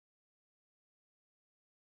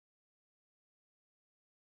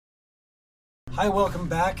Hi, welcome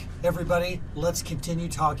back, everybody. Let's continue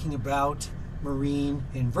talking about marine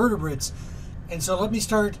invertebrates. And so let me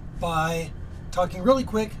start by talking really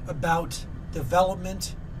quick about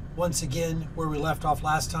development, once again, where we left off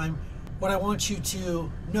last time. What I want you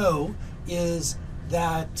to know is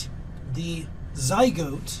that the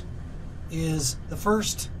zygote is the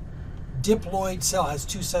first diploid cell, has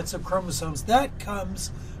two sets of chromosomes. That comes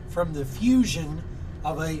from the fusion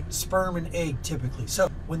of a sperm and egg typically. So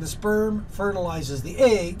when the sperm fertilizes the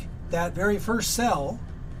egg, that very first cell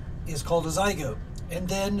is called a zygote. And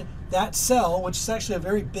then that cell, which is actually a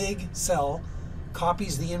very big cell,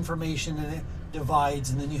 copies the information and it divides,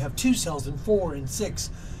 and then you have two cells and 4 and 6.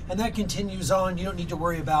 And that continues on. You don't need to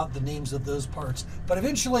worry about the names of those parts. But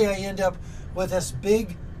eventually I end up with this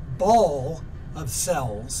big ball of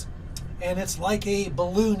cells. And it's like a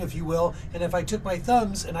balloon, if you will. And if I took my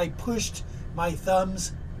thumbs and I pushed my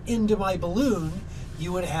thumbs into my balloon,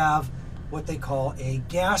 you would have what they call a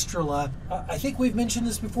gastrula. I think we've mentioned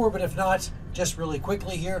this before, but if not, just really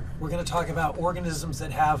quickly here, we're going to talk about organisms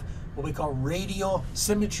that have what we call radial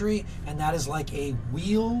symmetry, and that is like a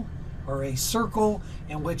wheel or a circle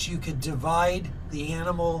in which you could divide the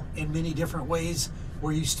animal in many different ways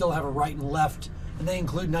where you still have a right and left. And they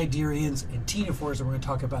include Cnidarians and Ctenophores, and we're going to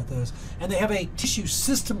talk about those. And they have a tissue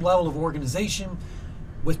system level of organization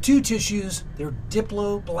with two tissues. They're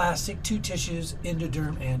diploblastic, two tissues,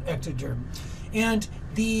 endoderm and ectoderm. And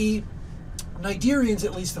the Cnidarians,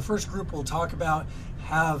 at least the first group we'll talk about,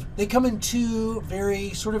 they come in two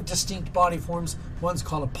very sort of distinct body forms. One's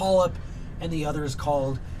called a polyp and the other is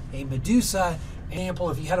called a medusa.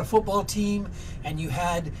 Example, if you had a football team and you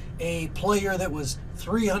had a player that was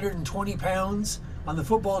 320 pounds on the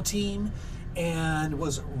football team and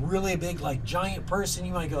was really big, like giant person,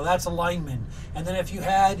 you might go, that's a lineman. And then if you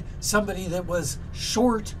had somebody that was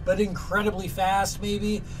short but incredibly fast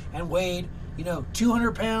maybe and weighed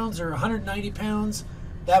 200 pounds or 190 pounds,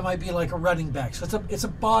 that might be like a running back. So it's a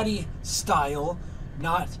body style,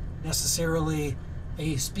 not necessarily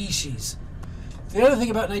a species. The other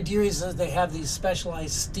thing about Cnidarians is they have these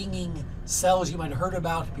specialized stinging cells you might have heard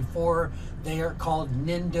about before. They are called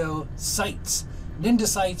cnidocytes.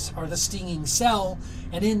 Cnidocytes are the stinging cell,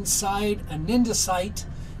 and inside a cnidocyte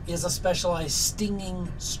is a specialized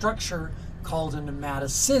stinging structure called a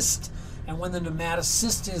nematocyst. And when the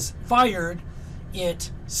nematocyst is fired,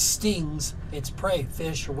 it stings its prey,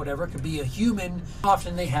 fish or whatever. It could be a human.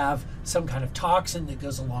 Often they have some kind of toxin that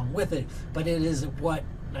goes along with it, but it is what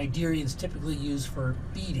Cnidarians typically use for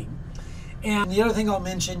feeding. And the other thing I'll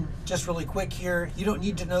mention just really quick here, you don't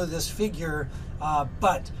need to know this figure,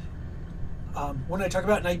 but when I talk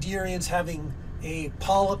about Cnidarians having a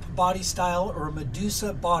polyp body style or a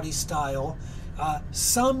medusa body style,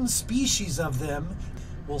 some species of them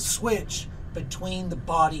will switch between the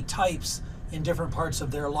body types in different parts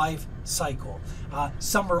of their life cycle.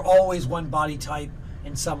 Some are always one body type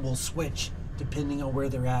and some will switch depending on where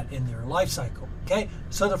they're at in their life cycle. Okay,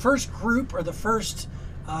 so the first group or the first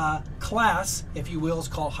class, if you will, is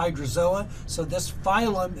called Hydrozoa. So this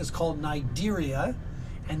phylum is called Cnidaria,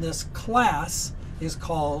 and this class is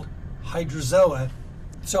called Hydrozoa.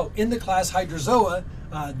 So in the class Hydrozoa,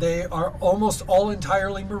 they are almost all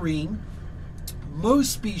entirely marine.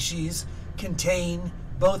 Most species contain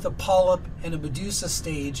both a polyp and a medusa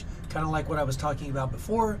stage, kind of like what I was talking about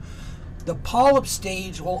before. The polyp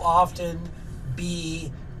stage will often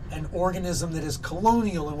be an organism that is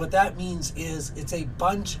colonial, and what that means is it's a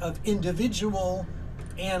bunch of individual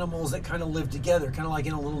animals that kind of live together, kind of like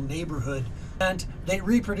in a little neighborhood, and they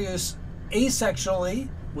reproduce asexually,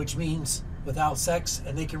 which means without sex,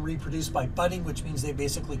 and they can reproduce by budding, which means they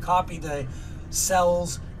basically copy the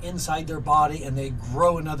cells inside their body and they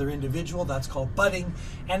grow another individual. That's called budding.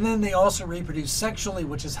 And then they also reproduce sexually,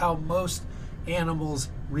 which is how most animals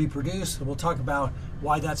reproduce. We'll talk about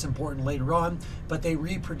why that's important later on, but they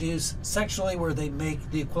reproduce sexually where they make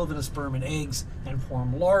the equivalent of sperm and eggs and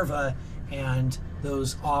form larvae, and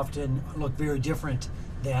those often look very different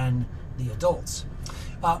than the adults.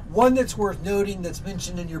 One that's worth noting that's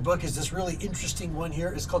mentioned in your book is this really interesting one here.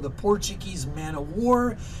 It's called the Portuguese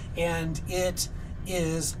man-o-war, and it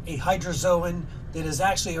is a hydrozoan that is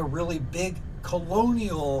actually a really big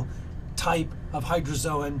colonial type of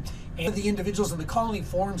hydrozoan. And the individuals in the colony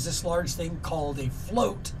forms this large thing called a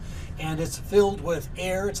float, and it's filled with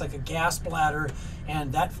air. It's like a gas bladder,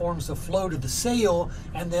 and that forms the float of the sail.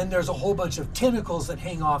 And then there's a whole bunch of tentacles that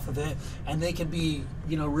hang off of it, and they can be,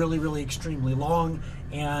 really, really extremely long.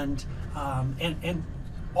 And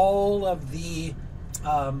all of the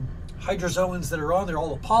hydrozoans that are on there,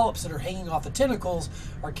 all the polyps that are hanging off the tentacles,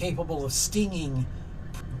 are capable of stinging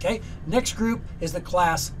Okay, next group is the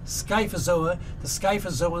class Scyphozoa. The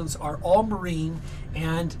Scyphozoans are all marine,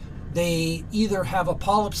 and they either have a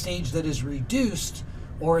polyp stage that is reduced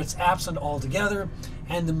or it's absent altogether,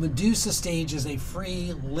 and the Medusa stage is a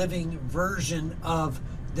free living version of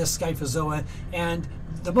this Scyphozoa, and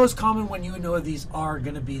the most common one you would know of these are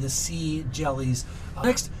going to be the sea jellies.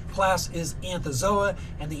 Next class is Anthozoa,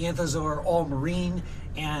 and the Anthozoa are all marine,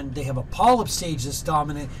 and they have a polyp stage that's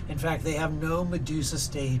dominant. In fact, they have no Medusa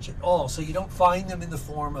stage at all, so you don't find them in the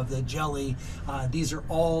form of the jelly. These are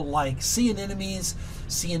all like sea anemones.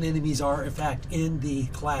 Sea anemones are, in fact, in the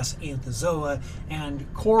class Anthozoa, and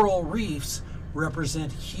coral reefs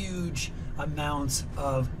represent huge amounts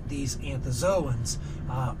of these anthozoans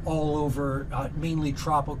all over mainly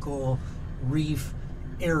tropical reef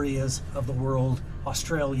areas of the world,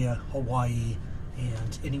 Australia, Hawaii,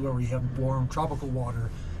 and anywhere where you have warm tropical water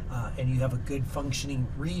and you have a good functioning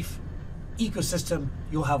reef ecosystem,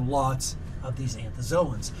 you'll have lots of these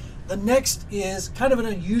anthozoans. The next is kind of an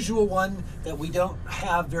unusual one that we don't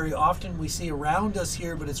have very often. We see around us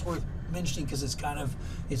here, but it's worth mentioning because it's kind of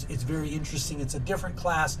it's very interesting. It's a different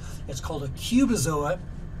class. It's called a cubozoa,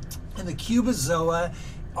 and the cubozoa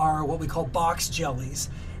are what we call box jellies,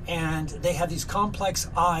 and they have these complex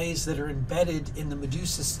eyes that are embedded in the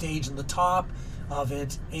Medusa stage in the top of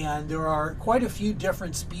it, and there are quite a few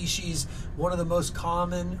different species. One of the most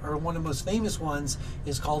common, or one of the most famous ones,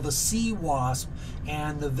 is called the sea wasp,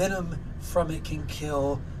 and the venom from it can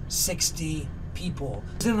kill 60 people.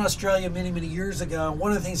 I was in Australia many years ago.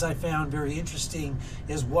 One of the things I found very interesting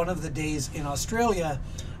is one of the days in Australia,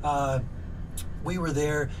 we were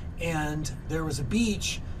there, and there was a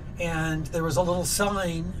beach, and there was a little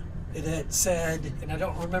sign that said, and I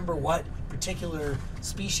don't remember what particular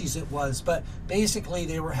species it was, but basically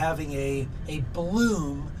they were having a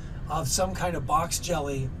bloom of some kind of box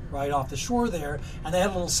jelly right off the shore there, and they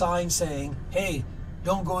had a little sign saying, hey,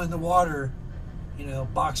 don't go in the water, you know,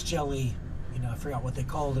 box jelly, you know, I forgot what they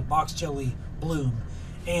called it, box jelly bloom.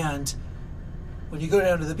 And when you go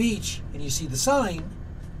down to the beach and you see the sign,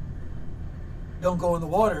 don't go in the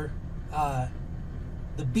water,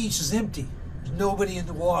 the beach is empty. There's nobody in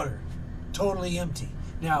the water, totally empty.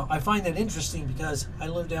 Now, I find that interesting because I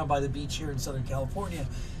live down by the beach here in Southern California,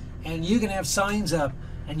 and you can have signs up,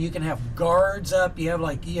 and you can have guards up. You have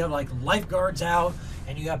like lifeguards out,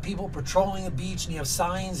 and you have people patrolling the beach, and you have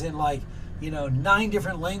signs in 9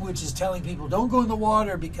 different languages telling people don't go in the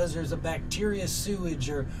water because there's a bacteria sewage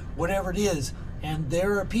or whatever it is. And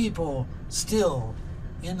there are people still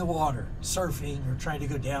in the water surfing or trying to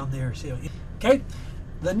go down there. Okay,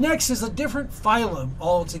 the next is a different phylum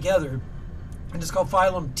altogether, and it's called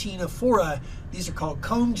phylum Ctenophora. These are called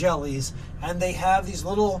comb jellies, and they have these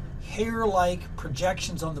little hair-like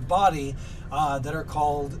projections on the body that are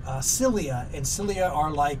called cilia, and cilia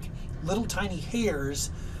are like little tiny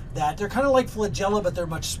hairs that they're kind of like flagella, but they're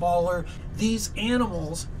much smaller. These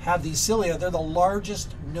animals have these cilia. They're the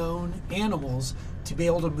largest known animals to be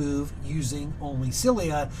able to move using only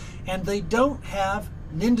cilia, and they don't have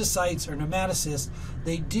cnidocytes or nematocysts.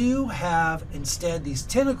 They do have instead these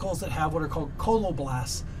tentacles that have what are called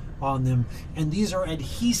coloblasts on them, and these are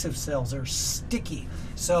adhesive cells. They're sticky,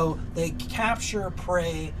 so they capture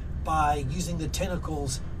prey by using the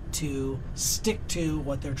tentacles to stick to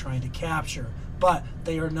what they're trying to capture, but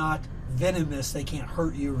they are not venomous. They can't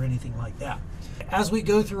hurt you or anything like that. As we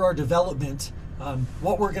go through our development,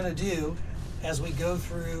 what we're going to do as we go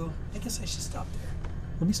through, I guess I should stop there.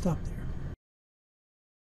 Let me stop there.